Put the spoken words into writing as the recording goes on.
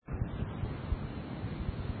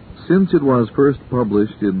Since it was first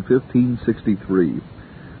published in 1563,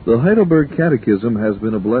 the Heidelberg Catechism has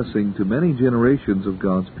been a blessing to many generations of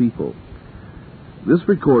God's people. This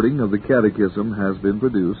recording of the Catechism has been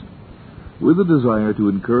produced with a desire to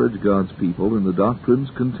encourage God's people in the doctrines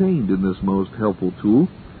contained in this most helpful tool,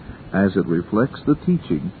 as it reflects the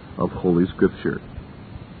teaching of Holy Scripture.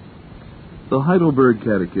 The Heidelberg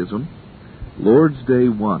Catechism, Lord's Day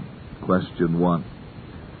 1, Question 1.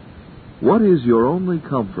 What is your only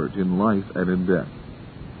comfort in life and in death?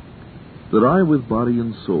 That I, with body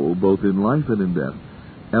and soul, both in life and in death,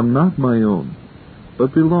 am not my own,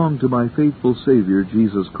 but belong to my faithful Savior,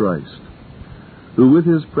 Jesus Christ, who with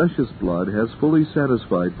his precious blood has fully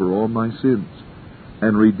satisfied for all my sins,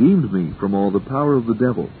 and redeemed me from all the power of the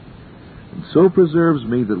devil, and so preserves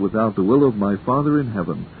me that without the will of my Father in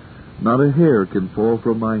heaven, not a hair can fall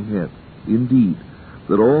from my head. Indeed,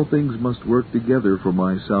 that all things must work together for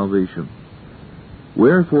my salvation.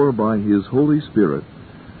 Wherefore, by his Holy Spirit,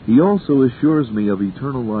 he also assures me of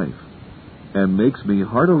eternal life, and makes me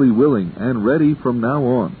heartily willing and ready from now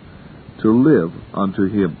on to live unto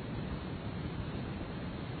him.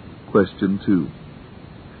 Question 2.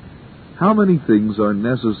 How many things are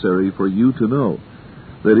necessary for you to know,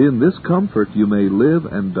 that in this comfort you may live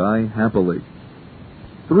and die happily?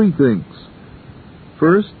 3 things.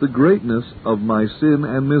 First, the greatness of my sin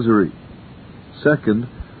and misery. Second,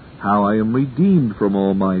 how I am redeemed from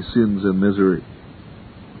all my sins and misery.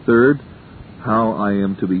 Third, how I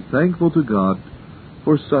am to be thankful to God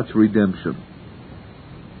for such redemption.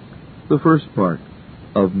 The first part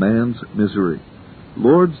of man's misery.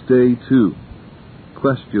 Lord's Day 2,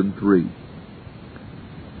 Question 3.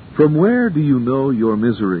 From where do you know your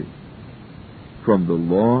misery? From the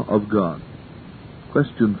law of God.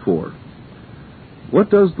 Question 4. What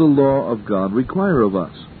does the law of God require of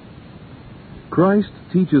us? Christ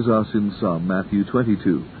teaches us in some, Matthew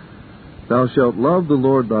 22, Thou shalt love the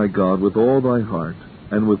Lord thy God with all thy heart,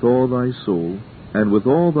 and with all thy soul, and with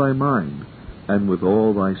all thy mind, and with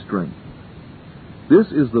all thy strength. This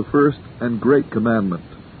is the first and great commandment.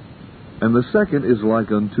 And the second is like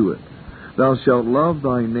unto it, Thou shalt love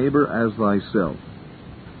thy neighbor as thyself.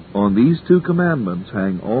 On these 2 commandments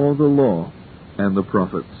hang all the law and the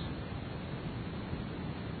prophets.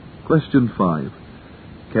 Question 5.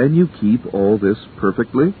 Can you keep all this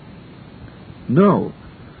perfectly? No,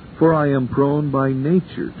 for I am prone by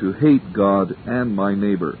nature to hate God and my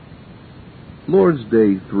neighbor. Lord's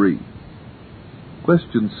Day 3.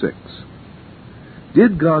 Question 6.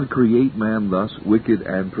 Did God create man thus wicked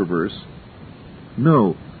and perverse?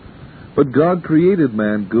 No, but God created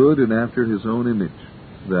man good and after his own image,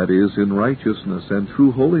 that is, in righteousness and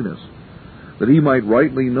true holiness, that he might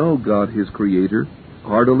rightly know God his Creator,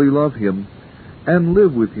 heartily love him, and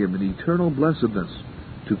live with him in eternal blessedness,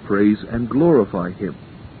 to praise and glorify him.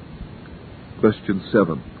 Question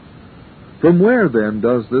 7. From where, then,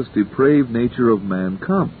 does this depraved nature of man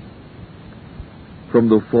come? From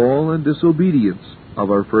the fall and disobedience of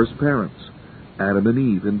our first parents, Adam and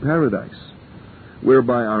Eve, in paradise,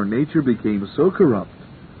 whereby our nature became so corrupt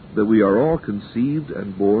that we are all conceived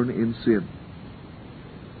and born in sin.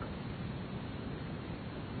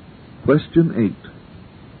 Question 8.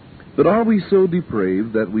 But are we so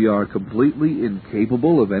depraved that we are completely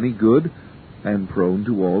incapable of any good and prone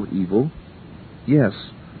to all evil? Yes,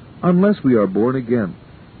 unless we are born again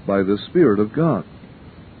by the Spirit of God.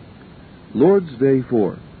 Lord's Day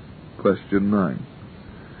 4, Question 9.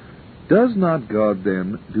 Does not God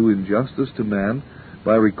then do injustice to man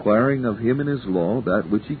by requiring of him in his law that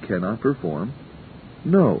which he cannot perform?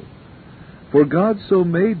 No, for God so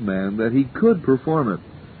made man that he could perform it,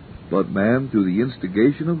 but man, through the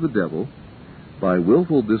instigation of the devil, by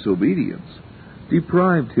willful disobedience,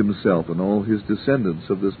 deprived himself and all his descendants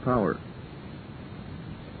of this power.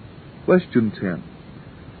 Question 10.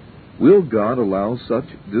 Will God allow such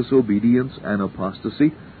disobedience and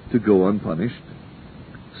apostasy to go unpunished?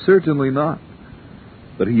 Certainly not.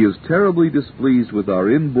 But he is terribly displeased with our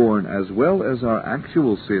inborn as well as our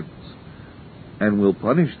actual sins, and will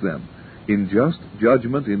punish them in just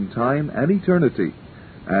judgment in time and eternity,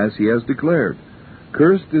 as he has declared,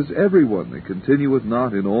 Cursed is everyone that continueth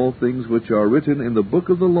not in all things which are written in the book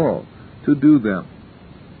of the law, to do them.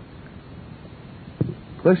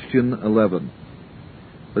 Question 11.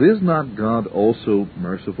 But is not God also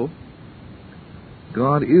merciful?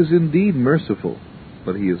 God is indeed merciful,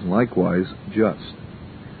 but he is likewise just.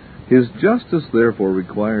 His justice therefore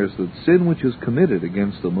requires that sin which is committed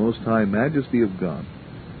against the most high majesty of God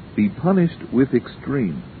be punished with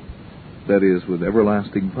extreme, that is, with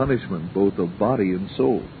everlasting punishment both of body and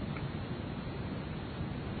soul.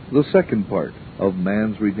 The second part of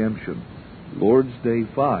man's redemption. Lord's Day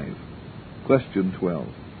 5. Question 12.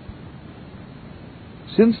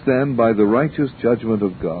 Since then, by the righteous judgment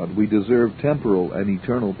of God, we deserve temporal and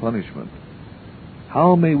eternal punishment,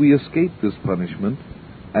 how may we escape this punishment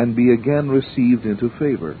and be again received into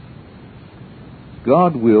favor?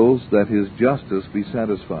 God wills that His justice be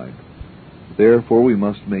satisfied. Therefore we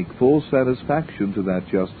must make full satisfaction to that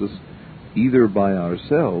justice, either by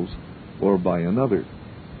ourselves or by another.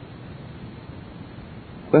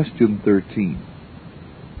 Question 13.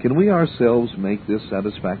 Can we ourselves make this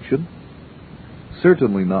satisfaction?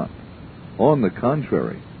 Certainly not. On the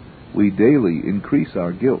contrary, we daily increase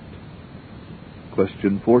our guilt.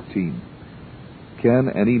 Question 14. Can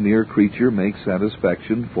any mere creature make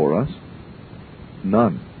satisfaction for us?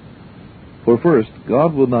 None. For first,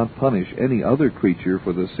 God will not punish any other creature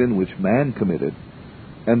for the sin which man committed,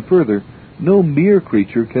 and further, no mere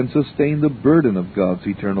creature can sustain the burden of God's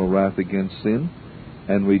eternal wrath against sin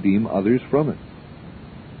and redeem others from it.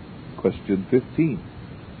 Question 15.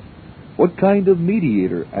 What kind of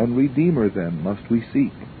mediator and redeemer, then, must we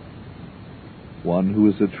seek? One who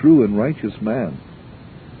is a true and righteous man,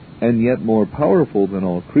 and yet more powerful than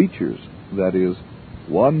all creatures, that is,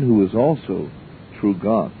 one who is also true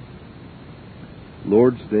God.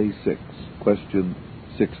 Lord's Day 6, question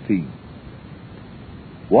 16.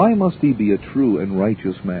 Why must he be a true and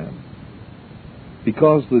righteous man?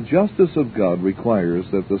 Because the justice of God requires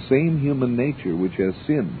that the same human nature which has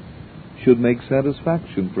sinned should make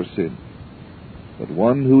satisfaction for sin. But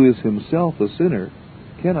one who is himself a sinner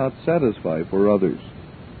cannot satisfy for others.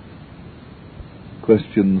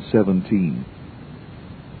 Question 17.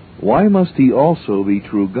 Why must he also be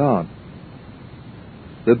true God?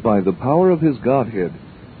 That by the power of his Godhead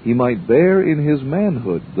he might bear in his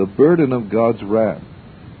manhood the burden of God's wrath,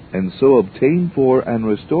 and so obtain for and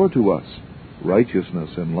restore to us righteousness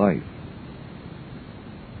and life.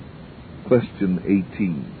 Question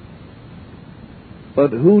 18.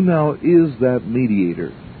 But who now is that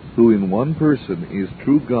mediator, who in one person is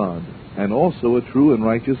true God, and also a true and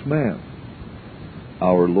righteous man?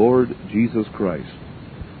 Our Lord Jesus Christ,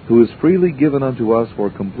 who is freely given unto us for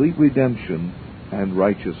complete redemption and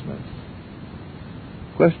righteousness.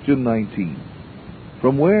 Question 19.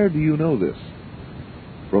 From where do you know this?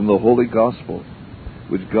 From the Holy Gospel,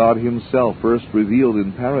 which God Himself first revealed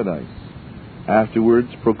in paradise, afterwards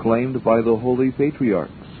proclaimed by the holy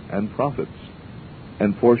patriarchs and prophets,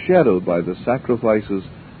 and foreshadowed by the sacrifices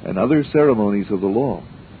and other ceremonies of the law,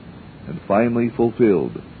 and finally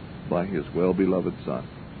fulfilled by His well-beloved Son.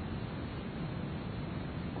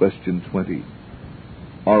 Question 20.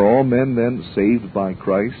 Are all men then saved by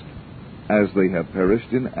Christ, as they have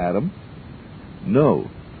perished in Adam? No,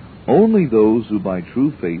 only those who by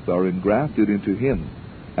true faith are engrafted into Him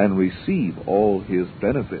and receive all His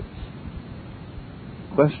benefits.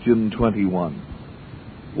 Question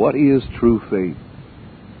 21. What is true faith?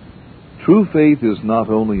 True faith is not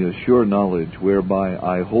only a sure knowledge whereby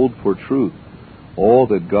I hold for truth all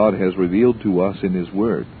that God has revealed to us in His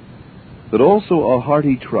Word, but also a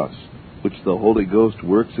hearty trust which the Holy Ghost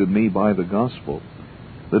works in me by the gospel,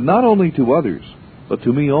 that not only to others, but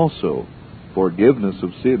to me also, forgiveness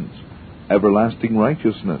of sins, everlasting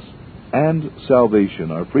righteousness, and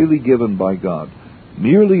salvation are freely given by God,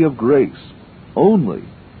 merely of grace, only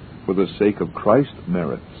for the sake of Christ's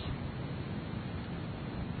merits.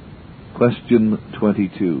 Question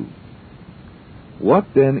 22. What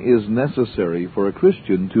then is necessary for a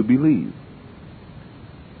Christian to believe?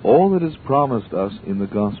 All that is promised us in the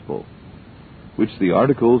gospel, which the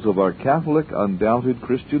articles of our Catholic undoubted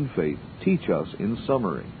Christian faith teach us in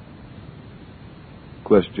summary.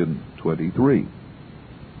 Question 23.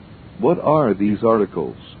 What are these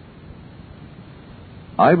articles?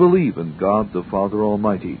 I believe in God the Father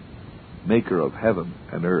Almighty, maker of heaven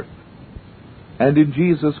and earth, and in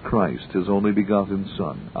Jesus Christ, His only begotten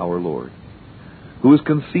Son, our Lord, who was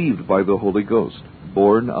conceived by the Holy Ghost,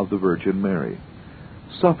 born of the Virgin Mary,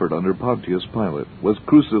 suffered under Pontius Pilate, was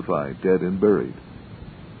crucified, dead, and buried.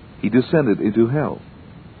 He descended into hell.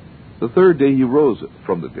 The third day He rose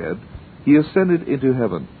from the dead. He ascended into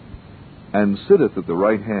heaven, and sitteth at the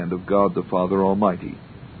right hand of God the Father Almighty.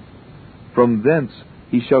 From thence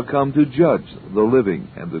He shall come to judge the living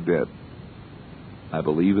and the dead. I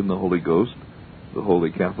believe in the Holy Ghost, the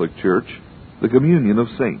Holy Catholic Church, the communion of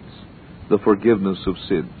saints, the forgiveness of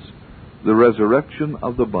sins, the resurrection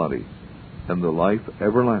of the body, and the life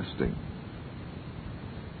everlasting.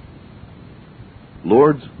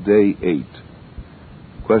 Lord's Day 8.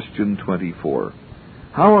 Question 24.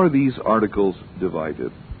 How are these articles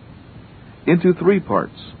divided? Into three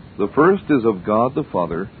parts. The first is of God the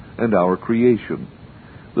Father and our creation,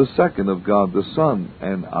 The second, of God the Son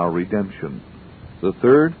and our redemption. The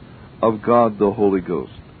third, of God the Holy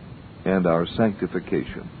Ghost and our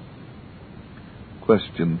sanctification.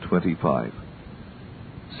 Question 25.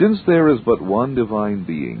 Since there is but one divine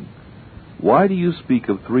being, why do you speak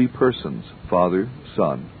of three persons, Father,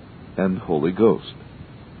 Son, and Holy Ghost?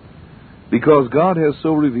 Because God has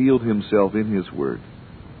so revealed himself in his Word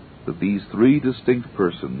that these three distinct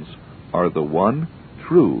persons are the one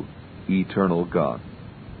true eternal God.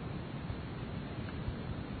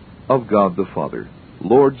 Of God the Father,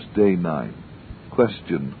 Lord's Day 9,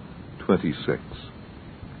 question 26.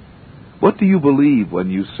 What do you believe when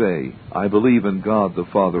you say, I believe in God the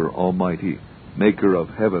Father Almighty, maker of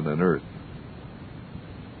heaven and earth?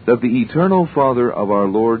 That the eternal Father of our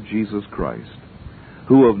Lord Jesus Christ,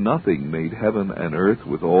 who of nothing made heaven and earth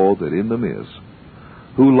with all that in them is,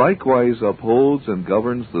 who likewise upholds and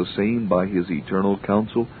governs the same by his eternal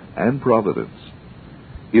counsel and providence,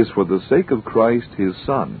 is for the sake of Christ his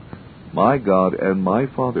Son, my God and my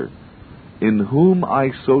Father, in whom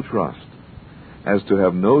I so trust, as to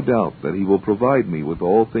have no doubt that he will provide me with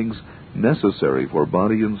all things necessary for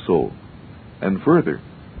body and soul, and further,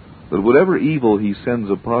 that whatever evil he sends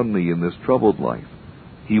upon me in this troubled life,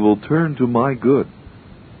 he will turn to my good,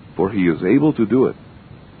 for he is able to do it,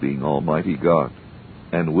 being Almighty God,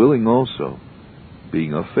 and willing also,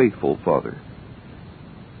 being a faithful Father.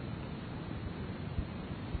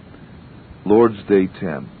 Lord's Day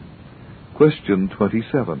 10, question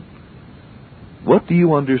 27. What do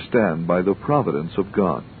you understand by the providence of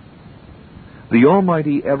God? The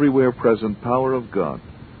almighty, everywhere present power of God,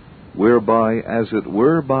 whereby, as it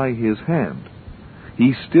were by his hand,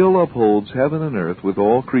 he still upholds heaven and earth with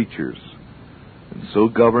all creatures, and so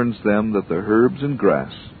governs them that the herbs and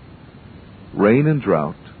grass, rain and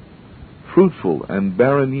drought, fruitful and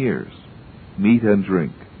barren years, meat and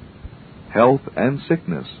drink, health and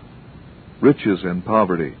sickness, riches and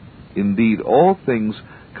poverty, indeed all things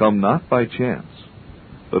come not by chance,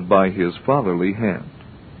 but by his fatherly hand.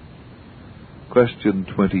 Question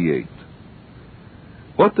 28.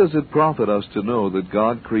 What does it profit us to know that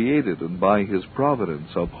God created and by his providence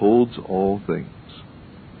upholds all things?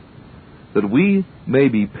 That we may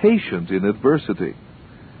be patient in adversity,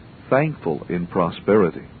 thankful in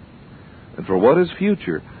prosperity, and for what is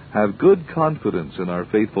future, have good confidence in our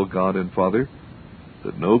faithful God and Father,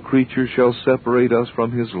 that no creature shall separate us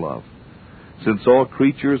from his love, since all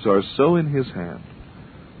creatures are so in his hand,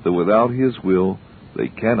 that without his will they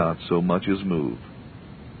cannot so much as move.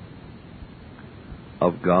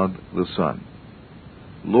 Of God the Son,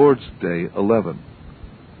 Lord's Day 11,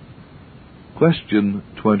 question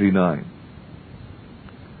 29.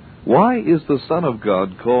 Why is the Son of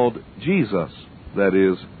God called Jesus, that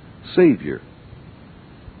is, Savior?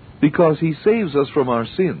 Because he saves us from our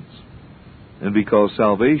sins, and because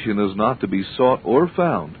salvation is not to be sought or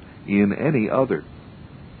found in any other.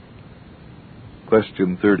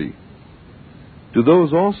 Question 30. Do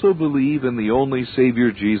those also believe in the only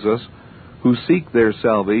Savior Jesus who seek their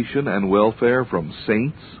salvation and welfare from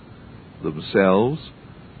saints, themselves,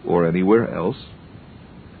 or anywhere else?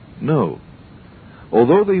 No.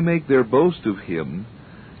 Although they make their boast of him,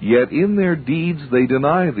 yet in their deeds they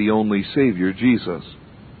deny the only Savior, Jesus.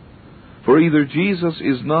 For either Jesus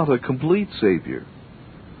is not a complete Savior,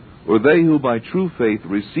 or they who by true faith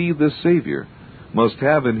receive this Savior must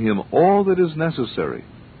have in him all that is necessary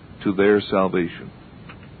to their salvation.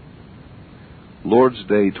 Lord's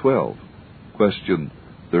Day 12, question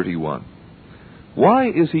 31. Why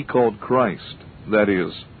is he called Christ, that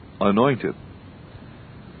is, anointed?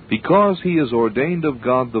 Because he is ordained of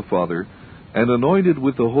God the Father and anointed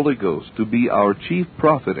with the Holy Ghost to be our chief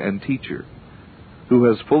prophet and teacher, who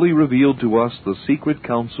has fully revealed to us the secret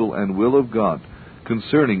counsel and will of God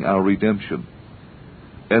concerning our redemption,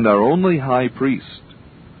 and our only high priest,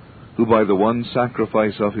 who by the one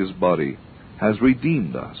sacrifice of his body has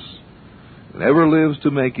redeemed us, and ever lives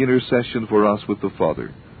to make intercession for us with the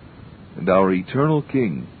Father, and our eternal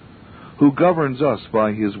King, who governs us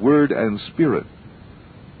by his word and Spirit,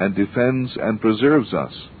 and defends and preserves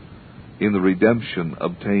us in the redemption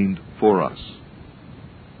obtained for us.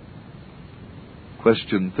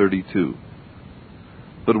 Question 32.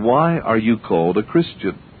 But why are you called a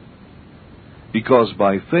Christian? Because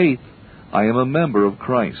by faith I am a member of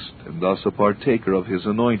Christ, and thus a partaker of his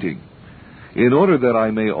anointing, in order that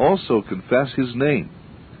I may also confess his name,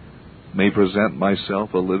 may present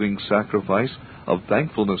myself a living sacrifice of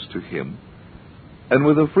thankfulness to him, and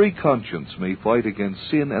with a free conscience may fight against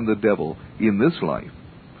sin and the devil in this life,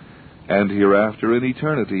 and hereafter in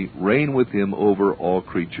eternity reign with him over all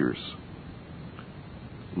creatures.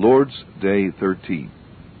 Lord's Day 13,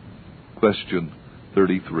 question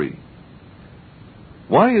 33.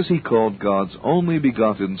 Why is he called God's only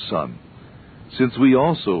begotten Son, since we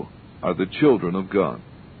also are the children of God?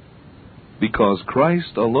 Because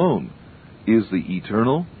Christ alone is the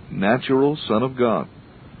eternal, natural Son of God.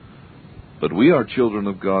 But we are children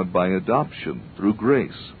of God by adoption through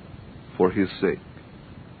grace, for his sake.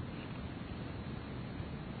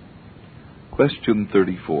 Question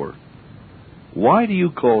 34. Why do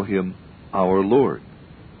you call him our Lord?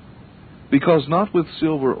 Because not with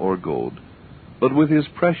silver or gold, but with his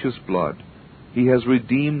precious blood, he has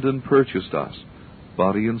redeemed and purchased us,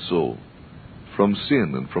 body and soul, from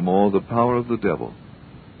sin and from all the power of the devil,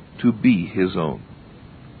 to be his own.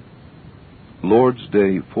 Lord's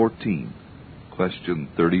Day 14, question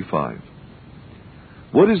 35.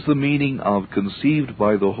 What is the meaning of conceived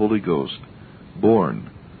by the Holy Ghost, born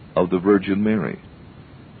of the Virgin Mary?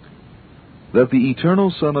 That the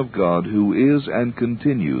eternal Son of God, who is and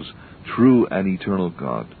continues true and eternal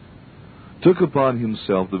God, took upon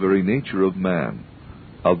himself the very nature of man,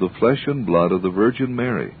 of the flesh and blood of the Virgin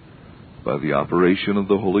Mary, by the operation of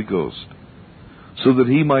the Holy Ghost, so that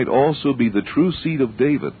he might also be the true seed of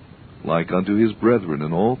David, like unto his brethren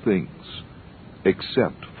in all things,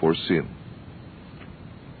 except for sin.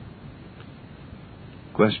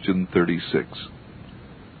 Question 36.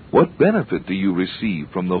 What benefit do you receive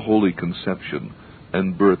from the holy conception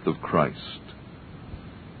and birth of Christ?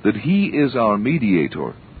 That he is our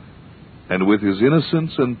mediator, and with his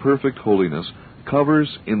innocence and perfect holiness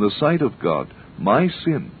covers in the sight of God my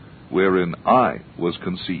sin, wherein I was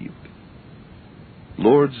conceived.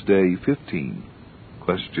 Lord's Day 15,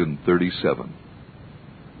 question 37.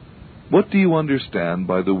 What do you understand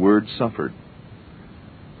by the word suffered?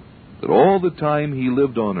 That all the time he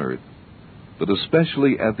lived on earth, but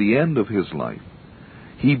especially at the end of his life,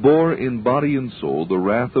 he bore in body and soul the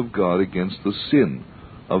wrath of God against the sin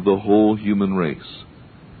of the whole human race,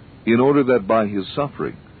 in order that by his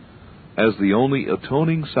suffering, as the only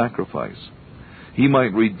atoning sacrifice, he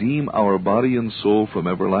might redeem our body and soul from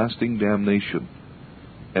everlasting damnation,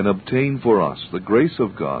 and obtain for us the grace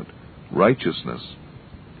of God, righteousness,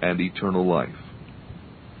 and eternal life.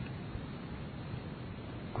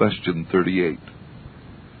 Question 38.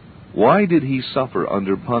 Why did he suffer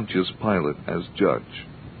under Pontius Pilate as judge?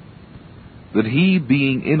 That he,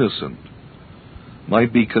 being innocent,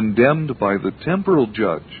 might be condemned by the temporal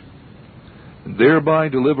judge, and thereby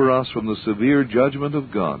deliver us from the severe judgment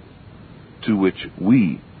of God, to which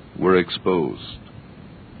we were exposed.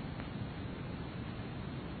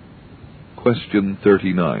 Question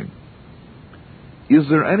 39. Is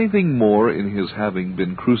there anything more in his having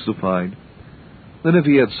been crucified than if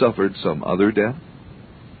he had suffered some other death?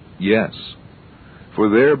 Yes, for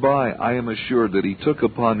thereby I am assured that he took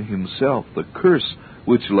upon himself the curse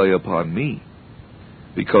which lay upon me,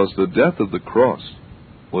 because the death of the cross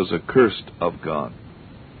was accursed of God.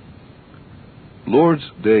 Lord's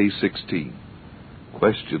Day 16,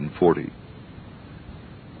 question 40.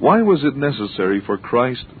 Why was it necessary for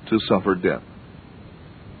Christ to suffer death?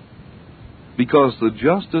 Because the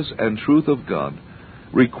justice and truth of God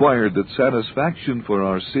required that satisfaction for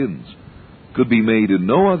our sins could be made in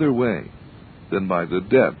no other way than by the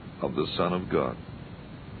death of the Son of God.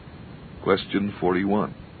 Question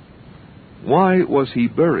 41. Why was he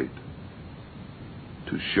buried?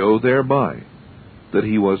 To show thereby that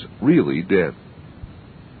he was really dead.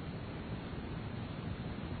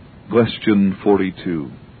 Question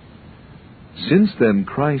 42. Since then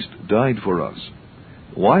Christ died for us,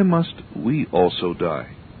 why must we also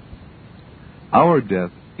die? Our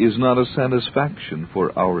death is not a satisfaction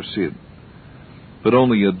for our sin, but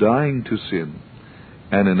only a dying to sin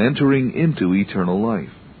and an entering into eternal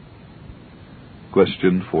life.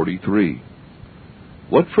 Question 43.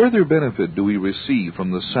 What further benefit do we receive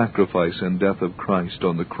from the sacrifice and death of Christ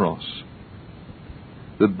on the cross?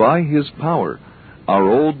 That by his power our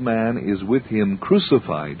old man is with him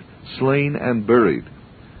crucified, slain, and buried,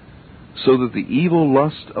 so that the evil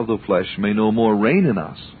lust of the flesh may no more reign in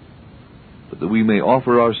us, but that we may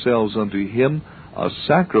offer ourselves unto him a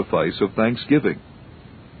sacrifice of thanksgiving.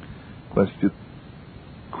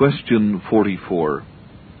 Question 44.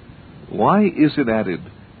 Why is it added,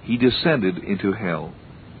 he descended into hell?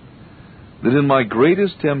 That in my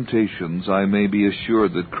greatest temptations I may be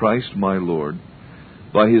assured that Christ my Lord,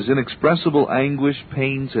 by his inexpressible anguish,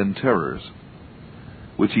 pains, and terrors,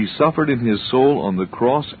 which he suffered in his soul on the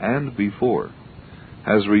cross and before,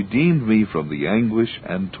 has redeemed me from the anguish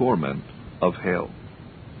and torment of hell.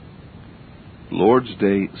 Lord's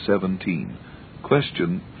Day 17,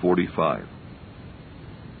 question 45.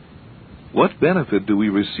 What benefit do we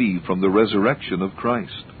receive from the resurrection of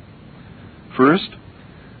Christ? First,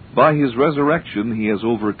 By his resurrection he has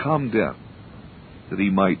overcome death, that he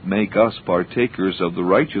might make us partakers of the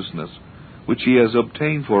righteousness which he has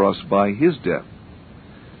obtained for us by his death.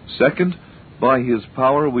 Second, by his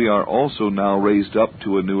power we are also now raised up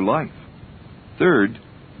to a new life. Third,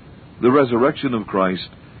 the resurrection of Christ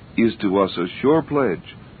is to us a sure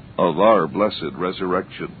pledge of our blessed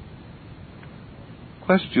resurrection.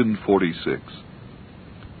 Question 46.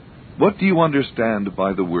 What do you understand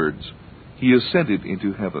by the words, "He ascended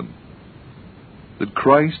into heaven"? That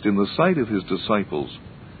Christ, in the sight of his disciples,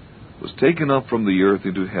 was taken up from the earth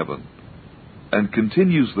into heaven, and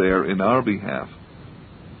continues there in our behalf,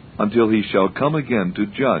 until he shall come again to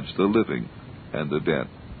judge the living and the dead.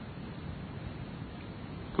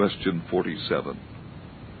 Question 47.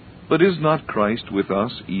 But is not Christ with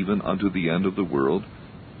us even unto the end of the world,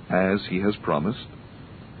 as he has promised?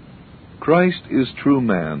 Christ is true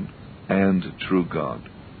man and true God.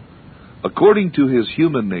 According to his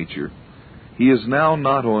human nature, he is now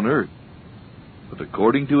not on earth, but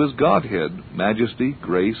according to his Godhead, majesty,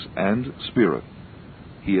 grace, and spirit,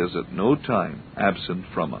 he is at no time absent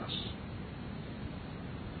from us.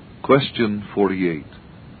 Question 48.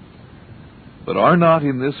 But are not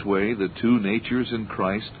in this way the two natures in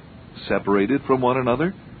Christ separated from one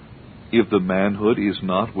another, if the manhood is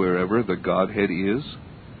not wherever the Godhead is?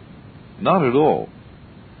 Not at all.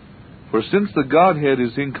 For since the Godhead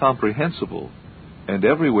is incomprehensible and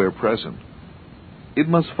everywhere present, it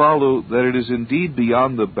must follow that it is indeed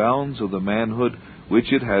beyond the bounds of the manhood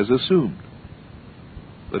which it has assumed,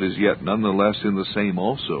 but is yet nonetheless in the same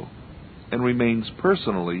also, and remains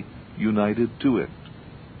personally united to it.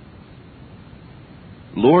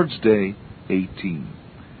 Lord's Day 18.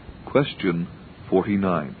 Question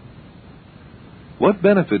 49. What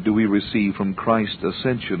benefit do we receive from Christ's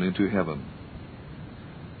ascension into heaven?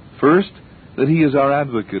 First, that he is our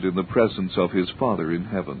advocate in the presence of his Father in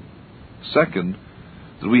heaven. Second,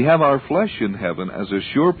 that we have our flesh in heaven as a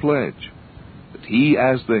sure pledge that he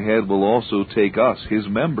as the head will also take us, his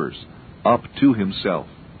members, up to himself.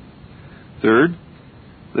 Third,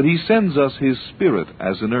 that he sends us his Spirit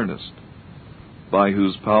as an earnest, by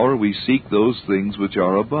whose power we seek those things which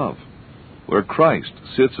are above, where Christ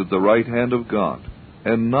sits at the right hand of God,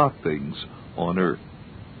 and not things on earth.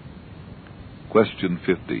 Question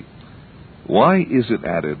 50. Why is it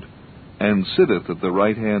added, and sitteth at the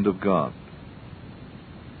right hand of God?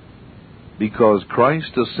 Because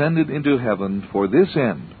Christ ascended into heaven for this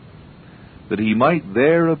end, that he might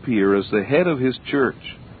there appear as the head of his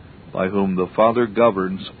church, by whom the Father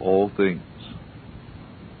governs all things.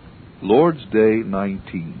 Lord's Day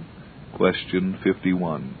 19. Question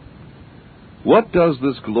 51. What does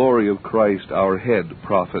this glory of Christ our head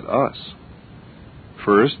profit us?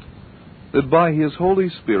 First, that by his Holy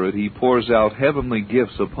Spirit he pours out heavenly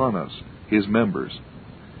gifts upon us, his members.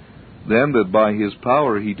 Then that by his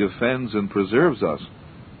power he defends and preserves us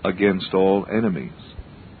against all enemies.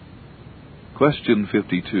 Question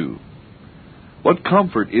 52. What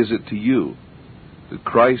comfort is it to you that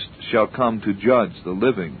Christ shall come to judge the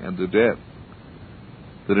living and the dead?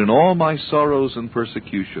 That in all my sorrows and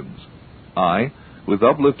persecutions, I, with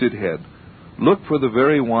uplifted head, look for the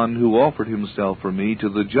very one who offered himself for me to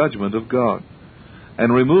the judgment of God,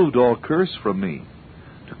 and removed all curse from me,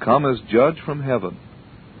 to come as judge from heaven,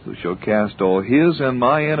 who shall cast all his and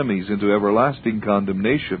my enemies into everlasting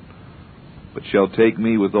condemnation, but shall take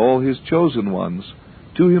me with all his chosen ones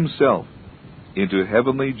to himself into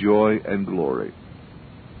heavenly joy and glory.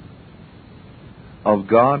 Of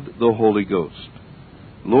God the Holy Ghost.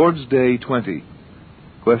 Lord's Day 20.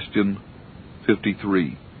 Question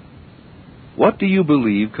 53. What do you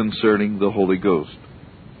believe concerning the Holy Ghost?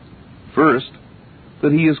 First,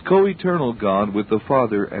 that he is co-eternal God with the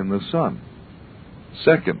Father and the Son.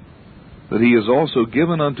 Second, that he is also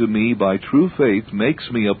given unto me by true faith, makes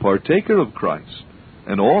me a partaker of Christ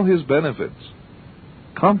and all his benefits,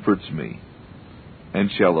 comforts me, and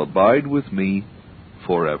shall abide with me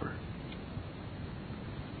forever.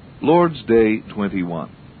 Lord's Day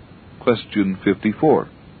 21. Question 54.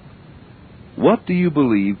 What do you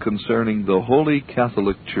believe concerning the Holy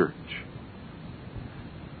Catholic Church?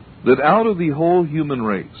 That out of the whole human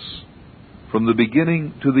race, from the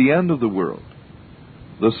beginning to the end of the world,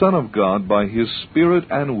 the Son of God, by his Spirit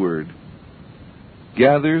and Word,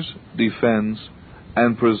 gathers, defends,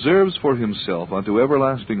 and preserves for himself unto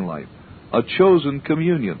everlasting life a chosen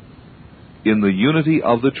communion in the unity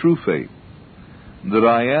of the true faith, that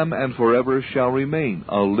I am and forever shall remain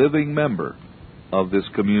a living member of this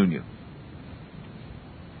communion.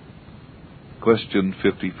 Question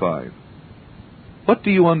 55. What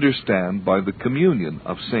do you understand by the communion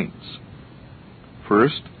of saints?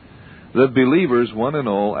 First, that believers, one and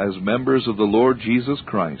all, as members of the Lord Jesus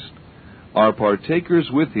Christ, are partakers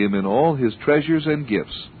with Him in all His treasures and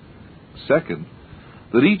gifts. Second,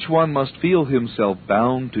 that each one must feel himself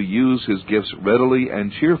bound to use his gifts readily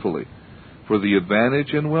and cheerfully for the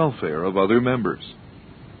advantage and welfare of other members.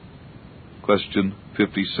 Question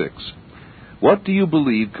 56. What do you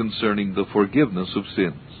believe concerning the forgiveness of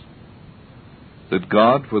sins? That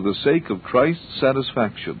God, for the sake of Christ's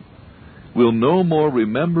satisfaction, will no more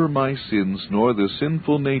remember my sins nor the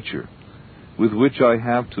sinful nature with which I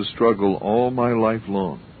have to struggle all my life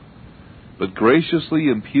long, but graciously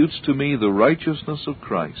imputes to me the righteousness of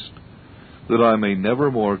Christ, that I may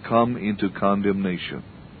never more come into condemnation.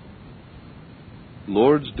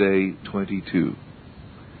 Lord's Day 22.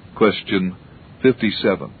 Question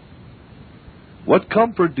 57. What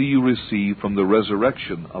comfort do you receive from the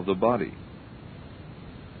resurrection of the body?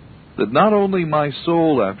 That not only my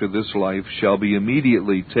soul after this life shall be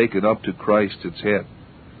immediately taken up to Christ its head,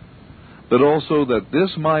 but also that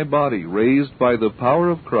this my body, raised by the power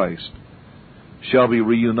of Christ, shall be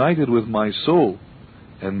reunited with my soul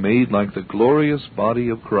and made like the glorious body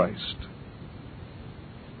of Christ.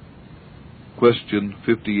 Question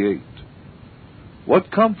 58.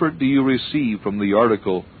 What comfort do you receive from the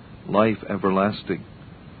article, Life Everlasting?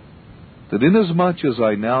 That inasmuch as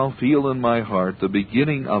I now feel in my heart the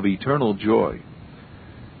beginning of eternal joy,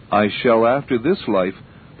 I shall after this life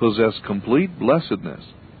possess complete blessedness,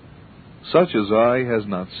 such as eye has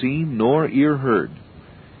not seen nor ear heard,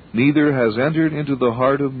 neither has entered into the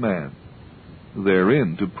heart of man,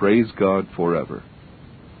 therein to praise God forever.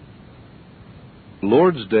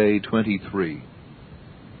 Lord's Day 23.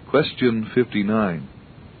 Question 59.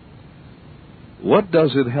 What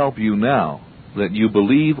does it help you now that you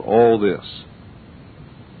believe all this?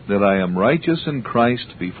 That I am righteous in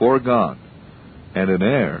Christ before God, and an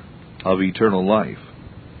heir of eternal life.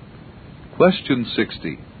 Question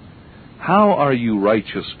 60. How are you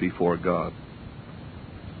righteous before God?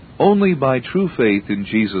 Only by true faith in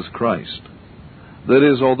Jesus Christ. That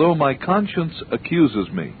is, although my conscience accuses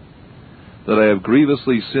me that I have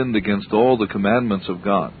grievously sinned against all the commandments of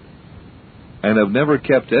God, and have never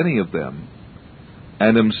kept any of them,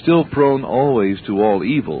 and am still prone always to all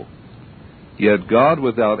evil, yet God,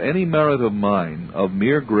 without any merit of mine, of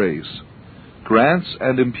mere grace, grants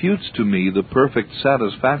and imputes to me the perfect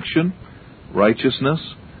satisfaction, righteousness,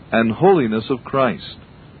 and holiness of Christ,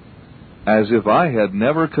 as if I had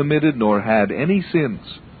never committed nor had any sins,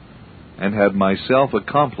 and had myself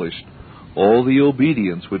accomplished all the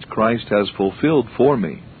obedience which Christ has fulfilled for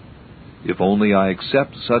me, if only I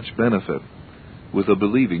accept such benefit with a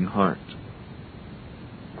believing heart.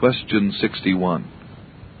 Question 61.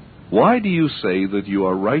 Why do you say that you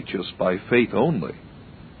are righteous by faith only?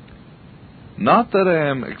 Not that I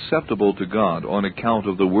am acceptable to God on account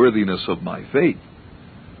of the worthiness of my faith,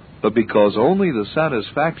 but because only the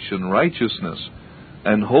satisfaction, righteousness,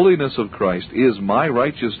 and holiness of Christ is my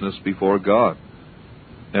righteousness before God,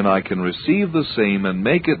 and I can receive the same and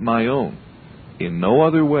make it my own in no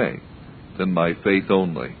other way than by faith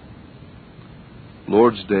only.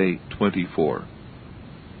 Lord's Day 24.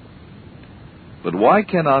 But why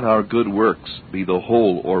cannot our good works be the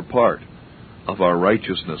whole or part of our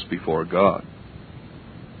righteousness before God?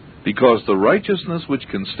 Because the righteousness which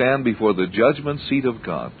can stand before the judgment seat of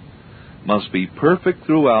God must be perfect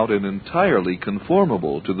throughout and entirely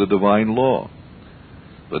conformable to the divine law.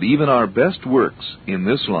 But even our best works in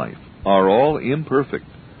this life are all imperfect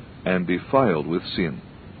and defiled with sin.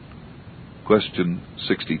 Question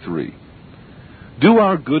 63. Do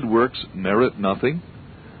our good works merit nothing,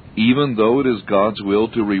 even though it is God's will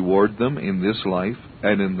to reward them in this life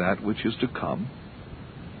and in that which is to come?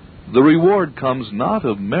 The reward comes not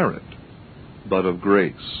of merit, but of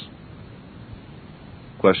grace.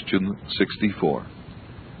 Question 64.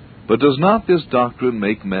 But does not this doctrine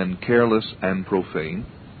make men careless and profane?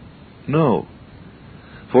 No.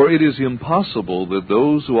 For it is impossible that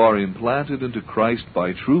those who are implanted into Christ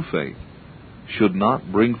by true faith should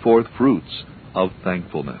not bring forth fruits of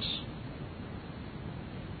thankfulness.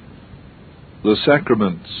 The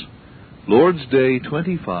Sacraments. Lord's Day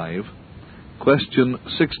 25. Question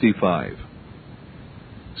 65.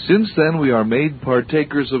 Since then we are made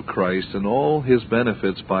partakers of Christ and all His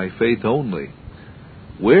benefits by faith only,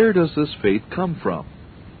 where does this faith come from?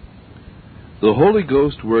 The Holy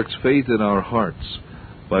Ghost works faith in our hearts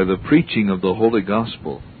by the preaching of the Holy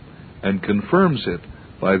Gospel, and confirms it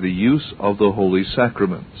by the use of the Holy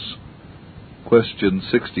Sacraments. Question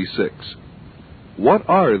 66. What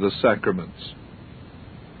are the sacraments?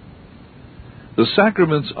 The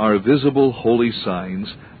sacraments are visible holy signs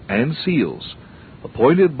and seals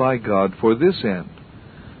appointed by God for this end,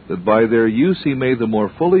 that by their use he may the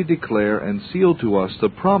more fully declare and seal to us the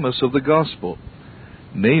promise of the gospel,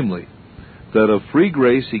 namely, that of free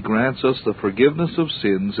grace he grants us the forgiveness of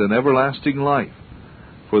sins and everlasting life,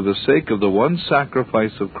 for the sake of the one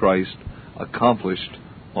sacrifice of Christ accomplished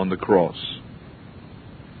on the cross.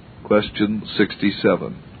 Question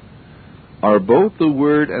 67. Are both the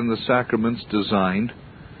Word and the sacraments designed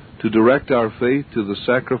to direct our faith to the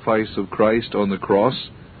sacrifice of Christ on the cross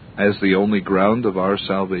as the only ground of our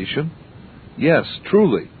salvation? Yes,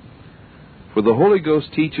 truly. For the Holy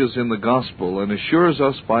Ghost teaches in the Gospel and assures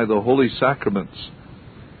us by the holy sacraments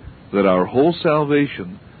that our whole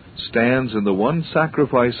salvation stands in the one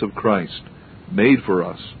sacrifice of Christ made for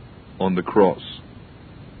us on the cross.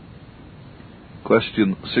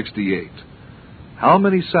 Question 68. How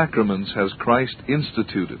many sacraments has Christ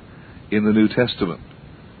instituted in the New Testament?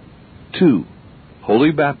 2.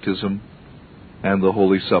 Holy Baptism and the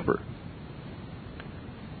Holy Supper.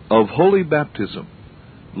 Of Holy Baptism,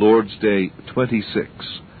 Lord's Day 26.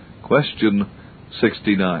 Question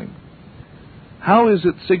 69. How is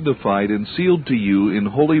it signified and sealed to you in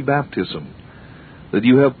Holy Baptism that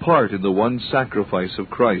you have part in the one sacrifice of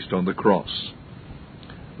Christ on the cross?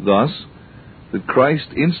 Thus, that Christ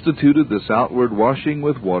instituted this outward washing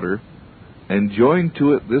with water, and joined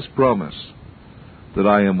to it this promise, that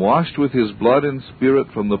I am washed with his blood and spirit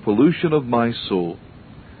from the pollution of my soul,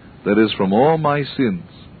 that is, from all my sins,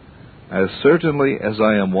 as certainly as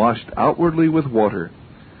I am washed outwardly with water,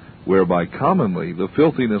 whereby commonly the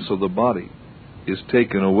filthiness of the body is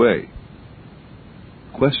taken away.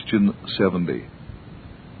 Question 70.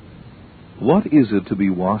 What is it to be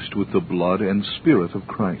washed with the blood and spirit of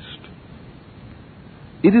Christ?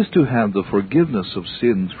 It is to have the forgiveness of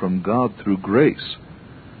sins from God through grace,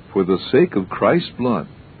 for the sake of Christ's blood,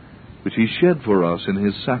 which he shed for us in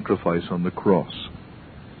his sacrifice on the cross,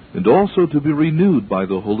 and also to be renewed by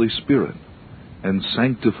the Holy Spirit, and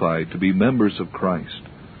sanctified to be members of Christ,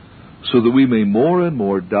 so that we may more and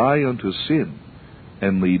more die unto sin,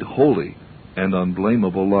 and lead holy and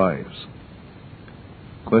unblameable lives.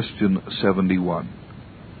 Question 71.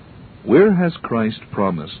 Where has Christ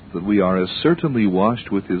promised that we are as certainly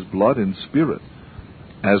washed with his blood and spirit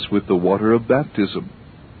as with the water of baptism?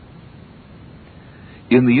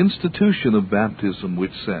 In the institution of baptism,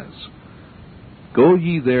 which says, Go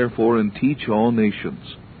ye therefore and teach all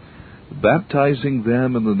nations, baptizing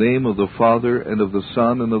them in the name of the Father and of the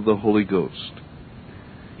Son and of the Holy Ghost.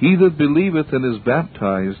 He that believeth and is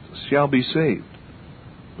baptized shall be saved,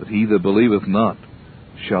 but he that believeth not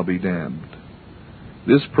shall be damned.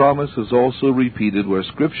 This promise is also repeated where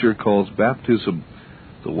Scripture calls baptism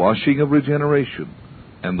the washing of regeneration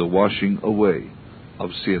and the washing away of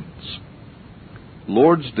sins.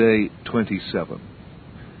 Lord's Day 27.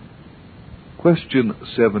 Question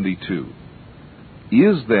 72.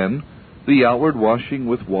 Is then the outward washing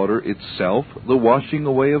with water itself the washing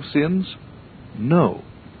away of sins? No,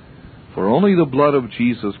 for only the blood of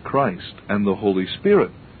Jesus Christ and the Holy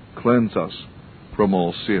Spirit cleanse us from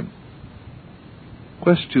all sin.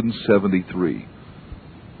 Question 73.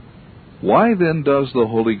 Why then does the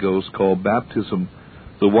Holy Ghost call baptism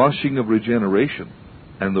the washing of regeneration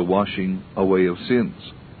and the washing away of sins?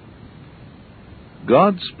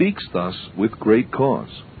 God speaks thus with great cause,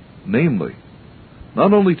 namely,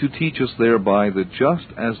 not only to teach us thereby that just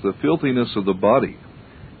as the filthiness of the body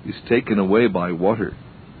is taken away by water,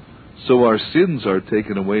 so our sins are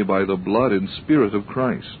taken away by the blood and spirit of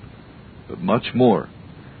Christ, but much more,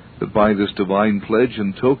 that by this divine pledge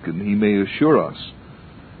and token he may assure us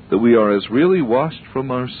that we are as really washed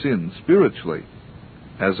from our sins spiritually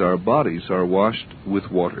as our bodies are washed with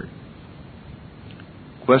water.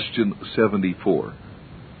 Question 74.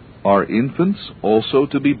 Are infants also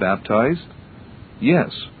to be baptized?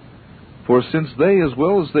 Yes, for since they as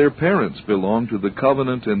well as their parents belong to the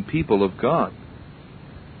covenant and people of God,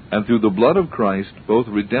 and through the blood of Christ both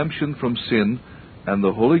redemption from sin and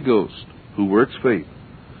the Holy Ghost, who works faith,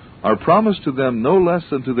 are promised to them no less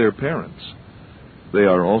than to their parents, they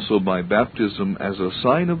are also by baptism as a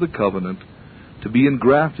sign of the covenant to be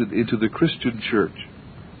engrafted into the Christian church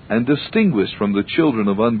and distinguished from the children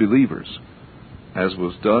of unbelievers, as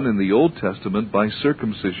was done in the Old Testament by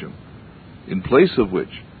circumcision, in place of which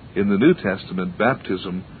in the New Testament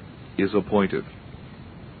baptism is appointed.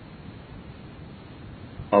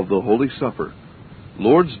 Of the Holy Supper,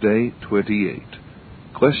 Lord's Day 28.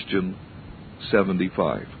 Question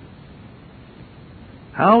 75.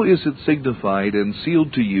 How is it signified and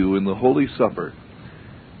sealed to you in the Holy Supper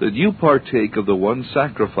that you partake of the one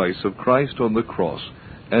sacrifice of Christ on the cross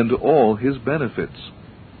and all his benefits?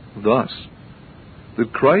 Thus,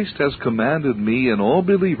 that Christ has commanded me and all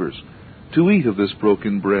believers to eat of this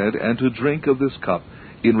broken bread and to drink of this cup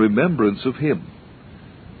in remembrance of him,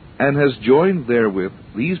 and has joined therewith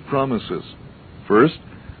these promises: first,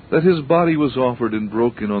 that his body was offered and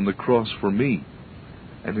broken on the cross for me,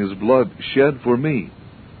 and his blood shed for me,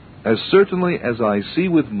 as certainly as I see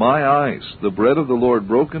with my eyes the bread of the Lord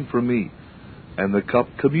broken for me, and the cup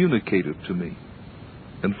communicated to me.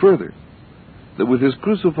 And further, that with his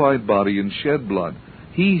crucified body and shed blood,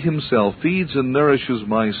 he himself feeds and nourishes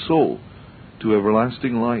my soul to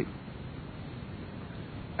everlasting life.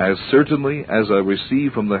 As certainly as I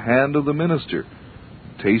receive from the hand of the minister,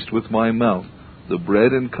 taste with my mouth the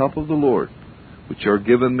bread and cup of the Lord, which are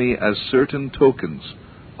given me as certain tokens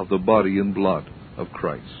of the body and blood of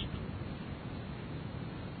Christ.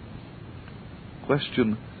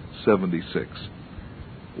 Question 76.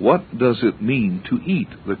 What does it mean to eat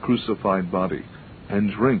the crucified body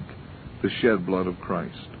and drink the shed blood of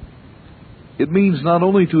Christ? It means not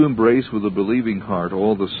only to embrace with a believing heart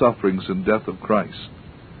all the sufferings and death of Christ,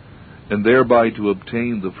 and thereby to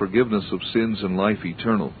obtain the forgiveness of sins and life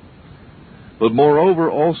eternal, but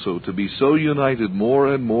moreover also to be so united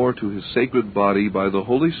more and more to his sacred body by the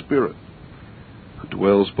Holy Spirit, who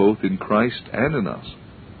dwells both in Christ and in us,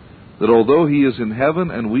 that although he is in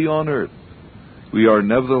heaven and we on earth, we are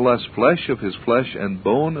nevertheless flesh of his flesh and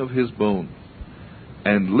bone of his bone,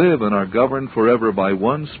 and live and are governed forever by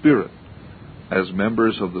one Spirit, as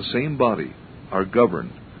members of the same body are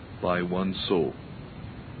governed by one soul.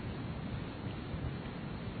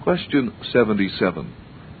 Question 77.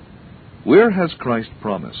 Where has Christ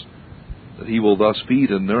promised that he will thus feed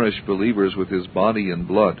and nourish believers with his body and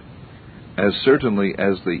blood, as certainly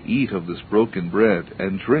as they eat of this broken bread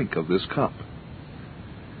and drink of this cup?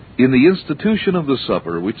 In the institution of the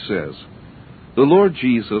supper, which says, "The Lord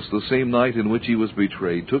Jesus, the same night in which he was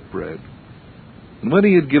betrayed, took bread, and when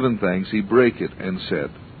he had given thanks, he brake it and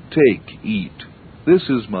said, 'Take, eat, this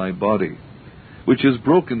is my body, which is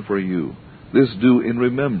broken for you. This do in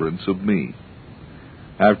remembrance of me.'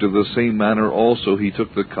 After the same manner also he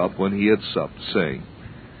took the cup when he had supped, saying,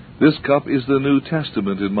 'This cup is the New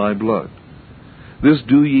Testament in my blood. This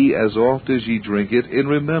do ye as oft as ye drink it in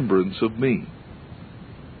remembrance of me.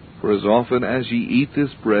 For as often as ye eat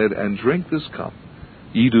this bread and drink this cup,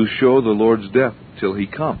 ye do show the Lord's death till he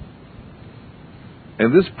come.'"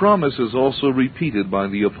 And this promise is also repeated by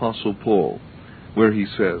the Apostle Paul, where he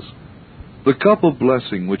says, "The cup of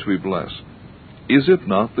blessing which we bless, is it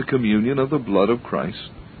not the communion of the blood of Christ?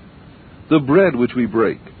 The bread which we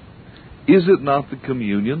break, is it not the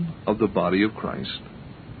communion of the body of Christ?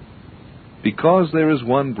 Because there is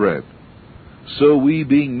one bread, so we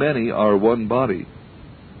being many are one body,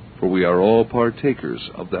 for we are all partakers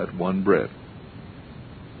of that one bread."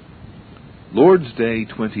 Lord's Day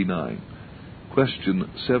 29. Question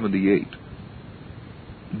 78.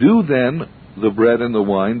 Do then the bread and the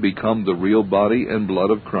wine become the real body and blood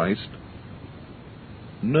of Christ?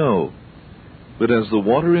 No, but as the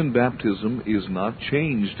water in baptism is not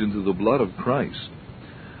changed into the blood of Christ,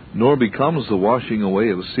 nor becomes the washing away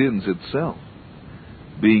of sins itself,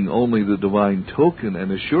 being only the divine token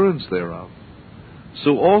and assurance thereof,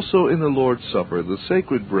 so also in the Lord's Supper the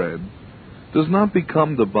sacred bread does not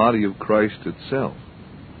become the body of Christ itself,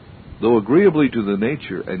 though agreeably to the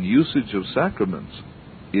nature and usage of sacraments,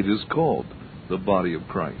 it is called the body of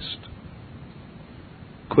Christ.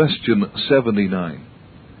 Question 79.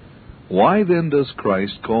 Why then does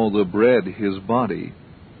Christ call the bread his body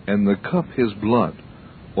and the cup his blood,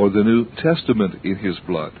 or the New Testament in his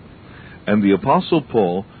blood, and the Apostle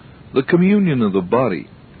Paul the communion of the body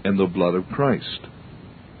and the blood of Christ?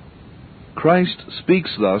 Christ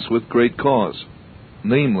speaks thus with great cause,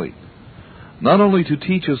 namely, not only to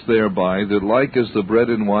teach us thereby that like as the bread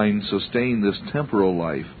and wine sustain this temporal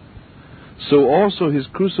life, so also his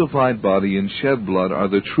crucified body and shed blood are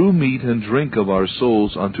the true meat and drink of our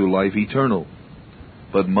souls unto life eternal,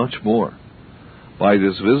 but much more, by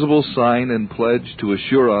this visible sign and pledge to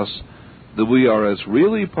assure us that we are as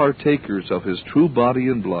really partakers of his true body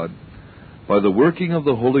and blood by the working of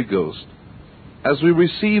the Holy Ghost, as we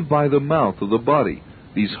receive by the mouth of the body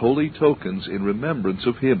these holy tokens in remembrance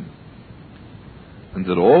of him, and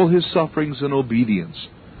that all his sufferings and obedience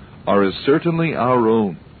are as certainly our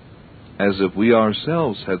own, as if we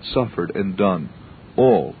ourselves had suffered and done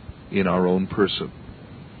all in our own person.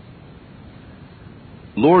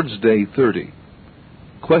 Lord's Day 30.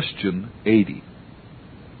 Question 80.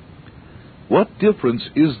 What difference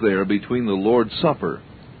is there between the Lord's Supper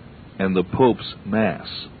and the Pope's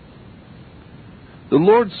Mass? The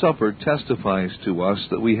Lord's Supper testifies to us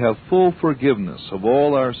that we have full forgiveness of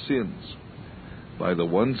all our sins by the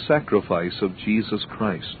one sacrifice of Jesus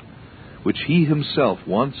Christ, which He Himself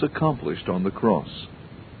once accomplished on the cross,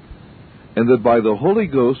 and that by the Holy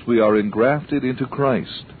Ghost we are engrafted into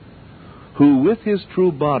Christ, who with His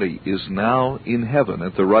true body is now in heaven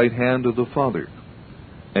at the right hand of the Father,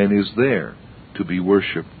 and is there to be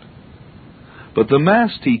worshipped. But the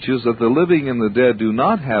Mass teaches that the living and the dead do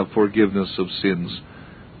not have forgiveness of sins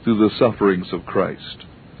through the sufferings of Christ,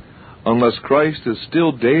 unless Christ is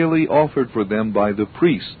still daily offered for them by the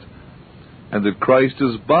priest, and that Christ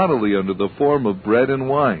is bodily under the form of bread and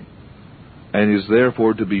wine, and is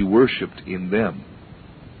therefore to be worshipped in them.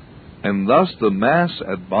 And thus the Mass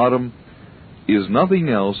at bottom is nothing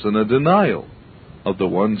else than a denial of the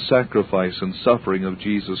one sacrifice and suffering of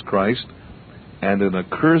Jesus Christ, and an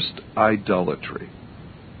accursed idolatry.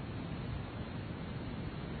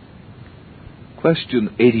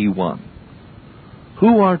 Question 81.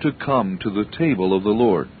 Who are to come to the table of the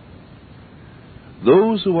Lord?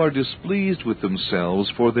 Those who are displeased with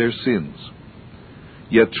themselves for their sins,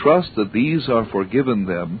 yet trust that these are forgiven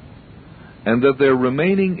them, and that their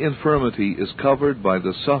remaining infirmity is covered by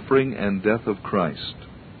the suffering and death of Christ,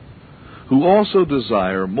 who also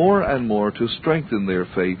desire more and more to strengthen their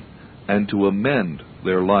faith and to amend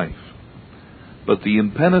their life. But the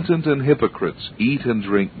impenitent and hypocrites eat and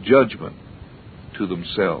drink judgment to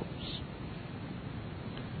themselves.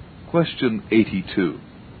 Question 82.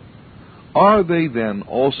 Are they then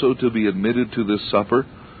also to be admitted to this supper,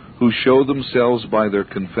 who show themselves by their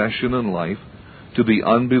confession and life to be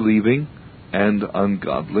unbelieving and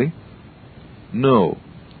ungodly? No,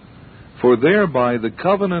 for thereby the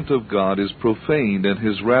covenant of God is profaned and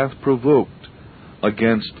His wrath provoked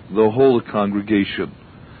against the whole congregation.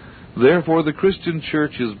 Therefore the Christian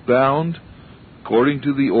Church is bound, according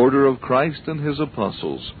to the order of Christ and His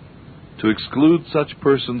apostles, to exclude such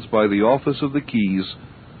persons by the office of the keys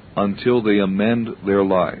until they amend their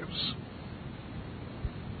lives.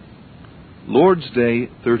 Lord's Day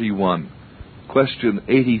 31. Question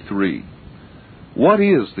 83. What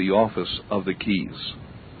is the office of the keys?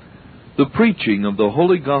 The preaching of the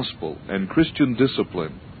Holy Gospel and Christian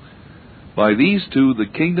discipline. By these two the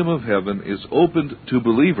kingdom of heaven is opened to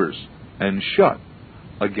believers and shut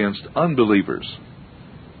against unbelievers.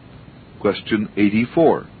 Question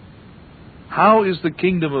 84. How is the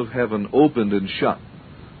kingdom of heaven opened and shut?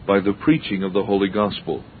 By the preaching of the Holy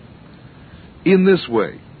Gospel. In this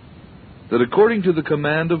way, that according to the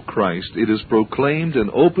command of Christ it is proclaimed and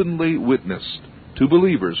openly witnessed to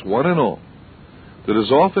believers, one and all, that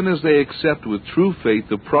as often as they accept with true faith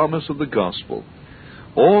the promise of the gospel,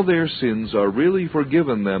 all their sins are really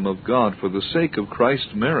forgiven them of God for the sake of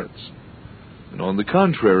Christ's merits. And on the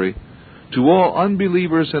contrary, to all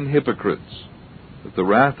unbelievers and hypocrites, that the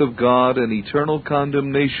wrath of God and eternal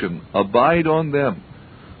condemnation abide on them,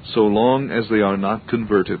 so long as they are not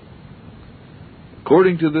converted.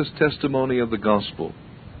 According to this testimony of the gospel,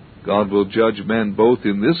 God will judge men both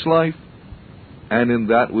in this life and in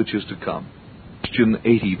that which is to come. Question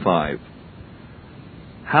 85.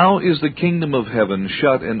 How is the kingdom of heaven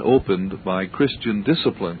shut and opened by Christian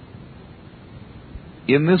discipline?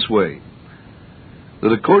 In this way,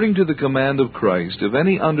 that according to the command of Christ, if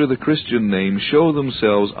any under the Christian name show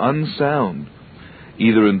themselves unsound,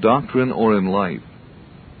 either in doctrine or in life,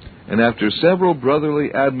 and after several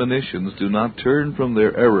brotherly admonitions do not turn from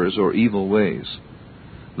their errors or evil ways,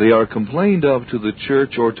 they are complained of to the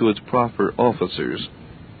church or to its proper officers,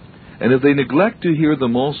 and if they neglect to hear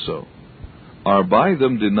them also, are by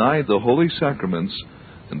them denied the holy sacraments,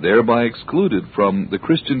 and thereby excluded from the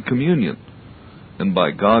Christian communion, and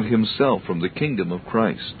by God Himself from the kingdom of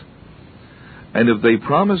Christ. And if they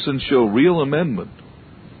promise and show real amendment,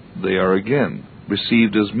 they are again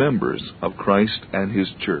received as members of Christ and His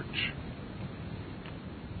church.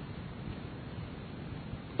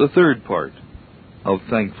 The third part of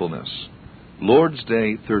thankfulness. Lord's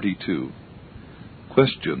Day 32.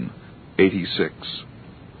 Question 86.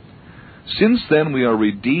 Since then we are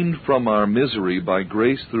redeemed from our misery by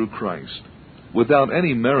grace through Christ, without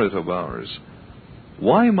any merit of ours,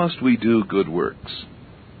 why must we do good works?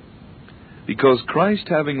 Because Christ,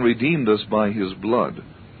 having redeemed us by His blood,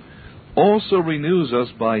 also renews us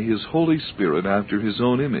by His Holy Spirit after His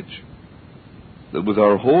own image, that with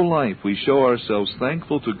our whole life we show ourselves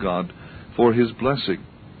thankful to God for His blessing,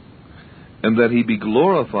 and that He be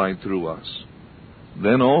glorified through us.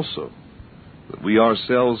 Then also, that we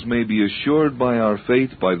ourselves may be assured by our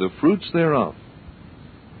faith by the fruits thereof,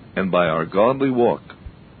 and by our godly walk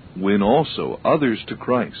win also others to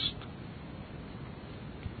Christ.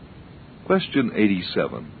 Question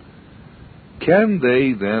 87. Can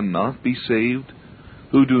they then not be saved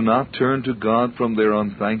who do not turn to God from their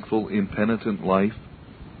unthankful, impenitent life?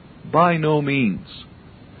 By no means.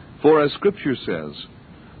 For as Scripture says,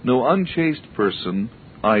 no unchaste person,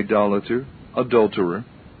 idolater, adulterer,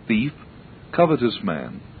 thief, covetous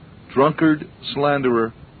man, drunkard,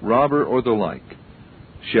 slanderer, robber, or the like,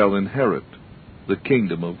 shall inherit the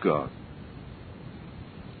kingdom of God.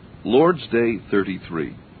 Lord's Day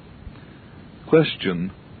 33.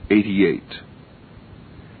 Question 88.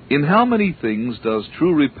 In how many things does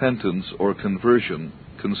true repentance or conversion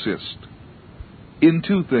consist? In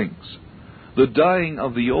two things: the dying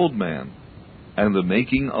of the old man and the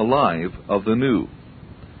making alive of the new.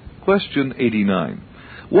 Question 89.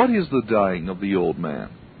 What is the dying of the old man?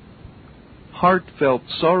 Heartfelt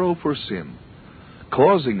sorrow for sin,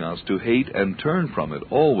 causing us to hate and turn from it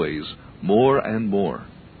always more and more.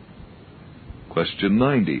 Question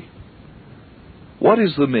 90. What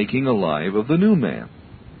is the making alive of the new man?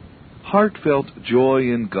 Heartfelt joy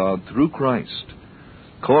in God through Christ,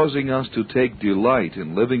 causing us to take delight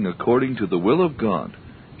in living according to the will of God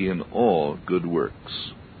in all good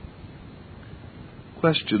works.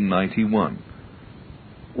 Question 91.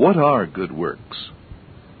 What are good works?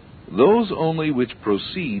 Those only which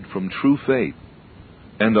proceed from true faith,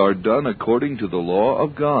 and are done according to the law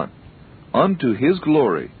of God, unto His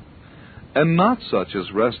glory, and not such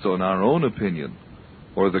as rest on our own opinion,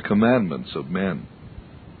 or the commandments of men.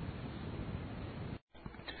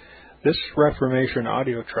 This Reformation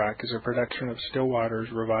audio track is a production of Still Waters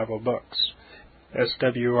Revival Books.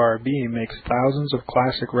 SWRB makes thousands of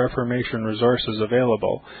classic Reformation resources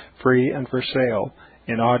available, free and for sale,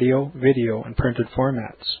 in audio, video, and printed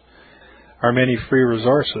formats. Our many free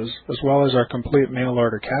resources, as well as our complete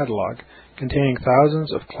mail-order catalog, containing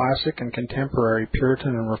thousands of classic and contemporary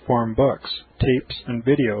Puritan and Reformed books, tapes, and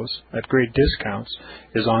videos at great discounts,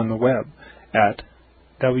 is on the web at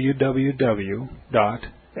www.swrb.com.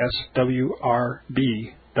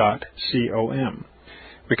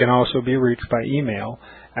 We can also be reached by email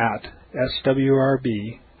at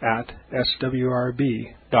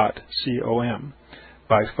swrb@swrb.com,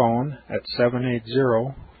 by phone at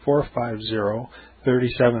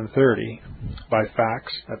 780-450-3730, by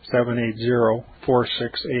fax at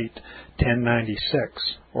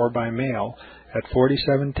 780-468-1096, or by mail at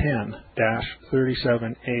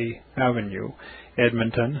 4710-37A Avenue,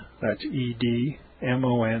 Edmonton, that's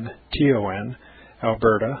Edmonton,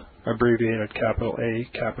 Alberta, abbreviated capital A,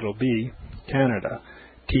 capital B, Canada,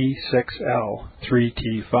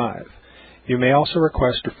 T6L3T5. You may also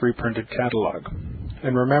request a free printed catalog.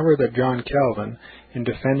 And remember that John Calvin, in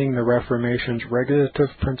defending the Reformation's regulative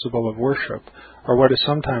principle of worship, or what is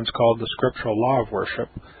sometimes called the scriptural law of worship,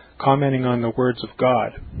 commenting on the words of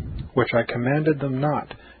God, which I commanded them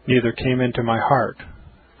not, neither came into my heart,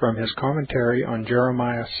 from his commentary on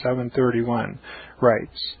Jeremiah 7:31,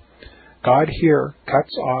 writes, God here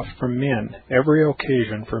cuts off from men every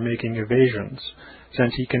occasion for making evasions,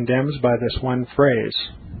 since he condemns by this one phrase,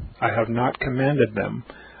 I have not commanded them,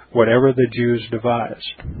 whatever the Jews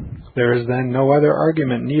devised. There is then no other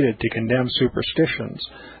argument needed to condemn superstitions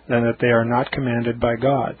than that they are not commanded by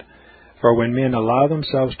God. For when men allow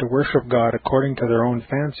themselves to worship God according to their own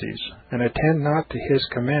fancies, and attend not to His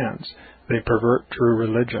commands, they pervert true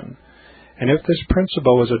religion. And if this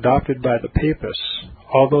principle was adopted by the Papists,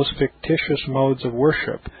 all those fictitious modes of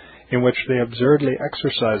worship in which they absurdly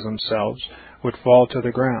exercise themselves would fall to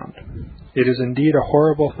the ground. It is indeed a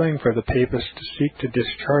horrible thing for the Papists to seek to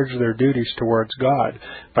discharge their duties towards God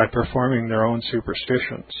by performing their own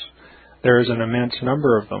superstitions. There is an immense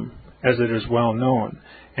number of them, as it is well known,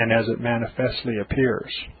 and as it manifestly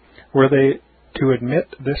appears. Were they to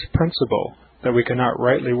admit this principle, that we cannot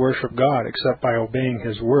rightly worship God except by obeying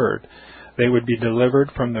His word, they would be delivered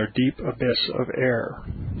from their deep abyss of error.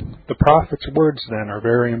 The prophet's words, then, are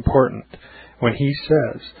very important, when he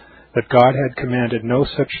says that God had commanded no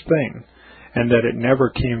such thing, and that it never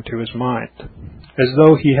came to his mind, as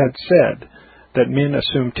though he had said that men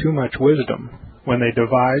assume too much wisdom when they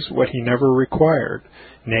devise what he never required,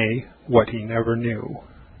 nay, what he never knew.